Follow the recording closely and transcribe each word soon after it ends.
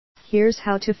Here's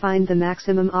how to find the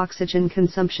maximum oxygen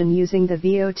consumption using the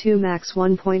VO2 Max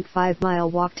 1.5 mile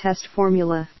walk test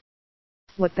formula.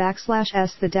 What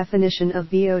 \s the definition of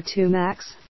VO2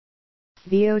 Max?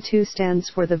 VO2 stands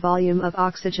for the volume of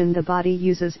oxygen the body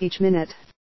uses each minute.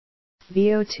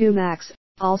 VO2 Max,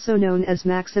 also known as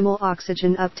maximal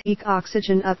oxygen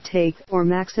uptake or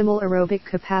maximal aerobic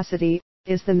capacity,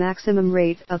 is the maximum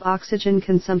rate of oxygen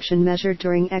consumption measured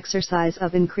during exercise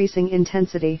of increasing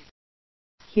intensity.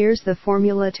 Here's the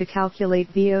formula to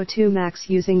calculate VO2 max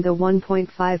using the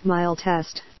 1.5 mile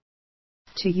test.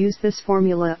 To use this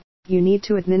formula, you need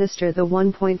to administer the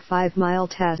 1.5 mile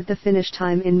test at the finish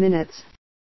time in minutes.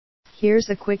 Here's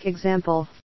a quick example.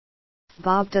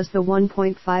 Bob does the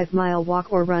 1.5 mile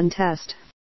walk or run test.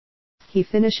 He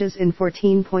finishes in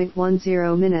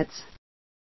 14.10 minutes.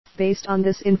 Based on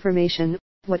this information,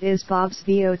 what is Bob's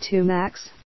VO2 max?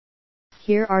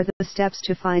 Here are the steps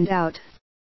to find out.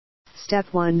 Step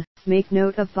 1. Make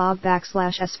note of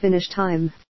Bob\s finish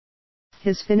time.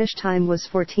 His finish time was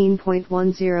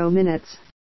 14.10 minutes.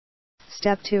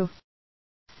 Step 2.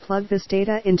 Plug this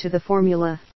data into the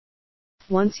formula.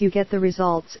 Once you get the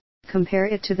results, compare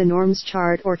it to the norms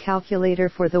chart or calculator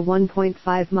for the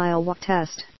 1.5 mile walk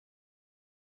test.